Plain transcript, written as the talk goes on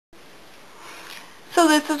So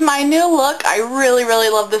this is my new look. I really, really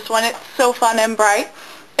love this one. It's so fun and bright.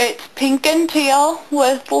 It's pink and teal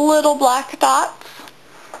with little black dots.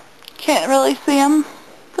 Can't really see them,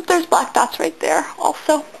 but there's black dots right there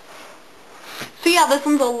also. So yeah, this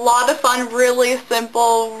one's a lot of fun, really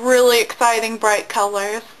simple, really exciting, bright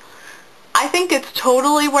colors. I think it's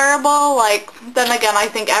totally wearable. Then again, I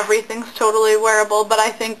think everything's totally wearable, but I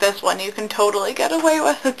think this one you can totally get away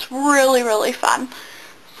with. It's really, really fun.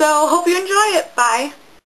 So, hope you enjoy it. Bye.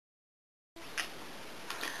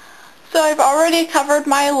 So I've already covered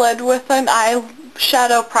my lid with an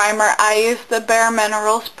eyeshadow primer. I use the Bare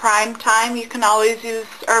Minerals Prime Time. You can always use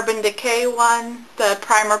Urban Decay one, the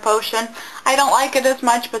Primer Potion. I don't like it as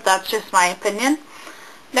much, but that's just my opinion.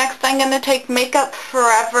 Next, I'm going to take Makeup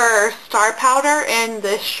Forever Star Powder in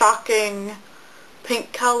this shocking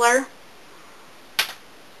pink color.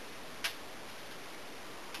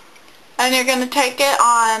 And you're going to take it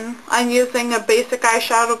on, I'm using a basic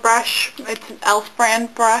eyeshadow brush. It's an e.l.f.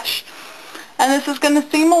 brand brush. And this is going to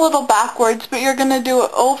seem a little backwards, but you're going to do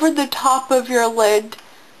it over the top of your lid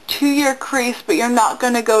to your crease, but you're not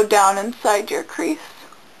going to go down inside your crease.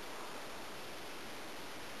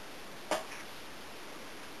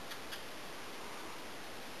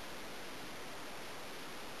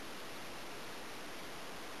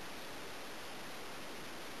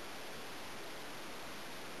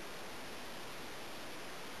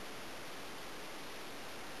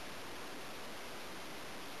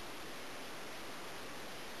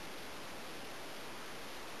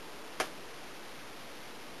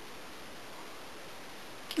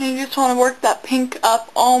 And you just want to work that pink up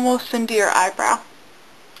almost into your eyebrow.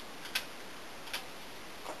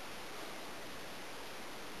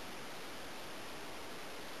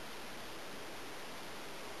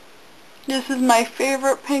 This is my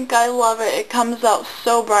favorite pink. I love it. It comes out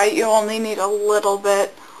so bright. You only need a little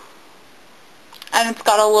bit. And it's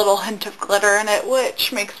got a little hint of glitter in it,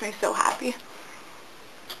 which makes me so happy.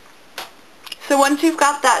 So once you've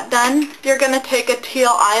got that done, you're going to take a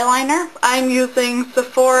teal eyeliner. I'm using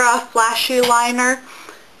Sephora Flashy Liner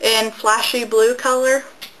in flashy blue color.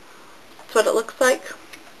 That's what it looks like.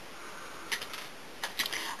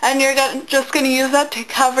 And you're just going to use that to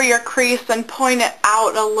cover your crease and point it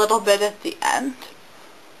out a little bit at the end.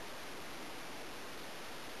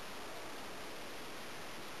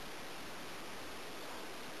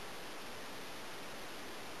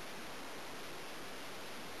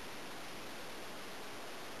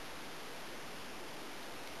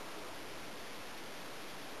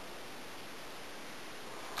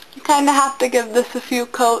 You kind of have to give this a few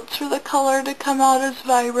coats for the color to come out as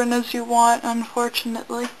vibrant as you want,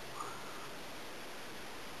 unfortunately.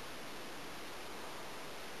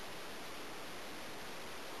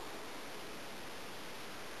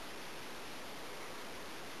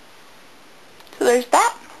 So there's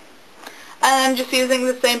that. And then just using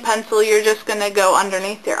the same pencil, you're just going to go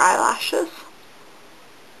underneath your eyelashes.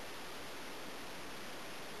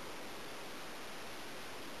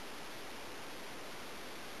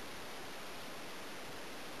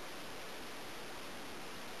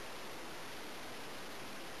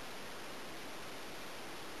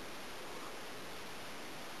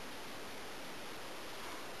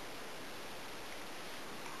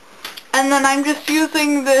 And then I'm just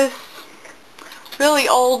using this really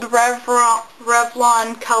old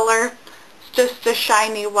Revlon color. It's just a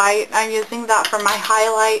shiny white. I'm using that for my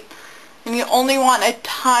highlight. And you only want a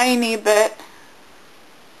tiny bit,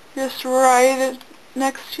 just right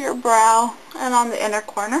next to your brow and on the inner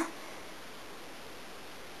corner.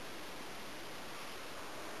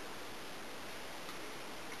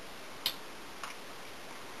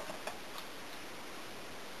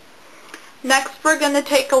 Next, we're going to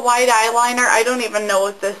take a white eyeliner. I don't even know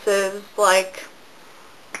what this is.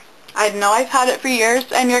 I know I've had it for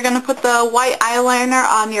years. And you're going to put the white eyeliner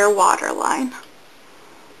on your waterline.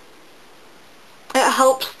 It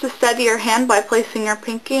helps to steady your hand by placing your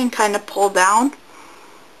pinky and kind of pull down.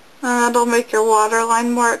 And it'll make your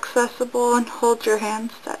waterline more accessible and hold your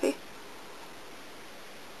hand steady.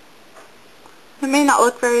 It may not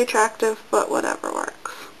look very attractive, but whatever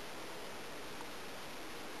works.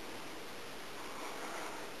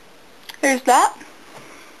 There's that.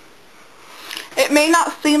 It may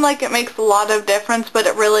not seem like it makes a lot of difference, but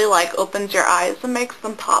it really opens your eyes and makes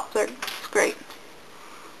them pop. It's great.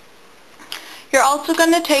 You're also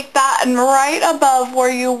going to take that and right above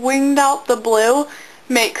where you winged out the blue,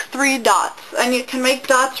 make 3 dots. And you can make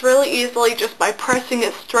dots really easily just by pressing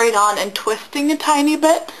it straight on and twisting a tiny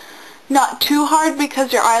bit. Not too hard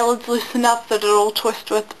because your eyelids loosen up that it'll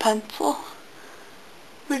twist with the pencil.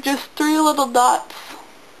 With just 3 little dots.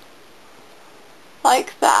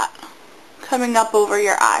 Like that. coming up over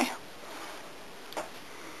your eye.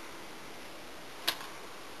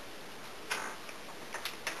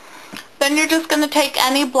 Then you're just going to take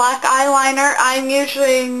any black eyeliner. I'm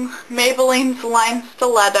using Maybelline's Line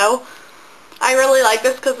Stilletto. I really like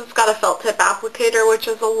this because it's got a felt tip applicator, which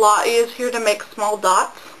is a lot easier to make small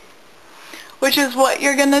dots. Which is what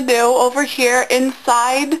you're going to do over here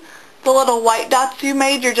inside the little white dots you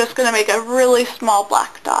made. You're just going to make a really small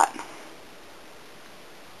black dot.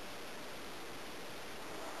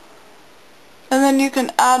 And then you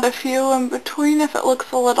can add a few in between if it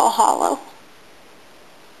looks a little hollow.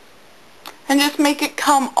 And just make it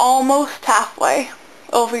come almost halfway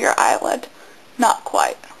over your eyelid. Not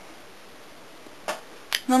quite. And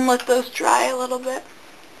then let those dry a little bit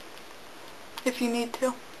if you need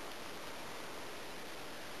to.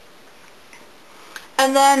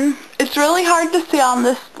 And then it's really hard to see on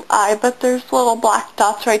this eye, but there's little black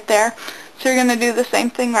dots right there. So you're going to do the same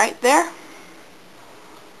thing right there.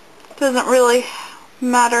 Doesn't really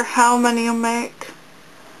matter how many you make.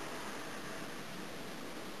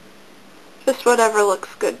 Just whatever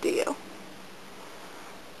looks good to you.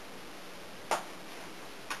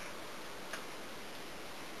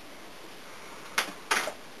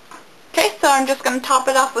 Okay, so I'm just going to top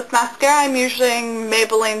it off with mascara. I'm using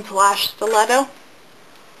Maybelline's Lash Stilletto.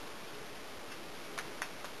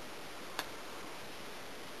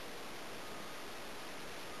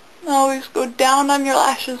 Always go down on your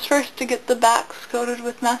lashes first to get the backs coated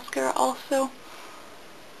with mascara also.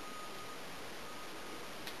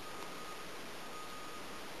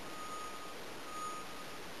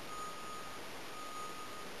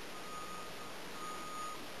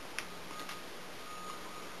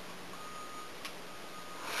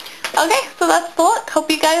 Okay, so that's the look. Hope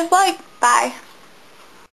you guys like. Bye.